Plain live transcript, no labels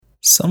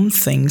Some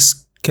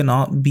things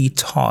cannot be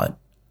taught,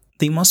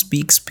 they must be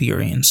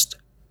experienced.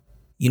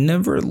 You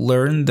never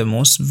learn the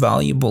most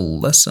valuable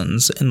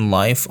lessons in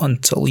life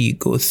until you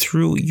go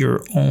through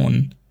your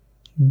own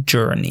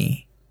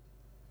journey.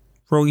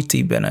 Roy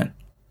T. Bennett.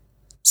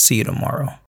 See you tomorrow.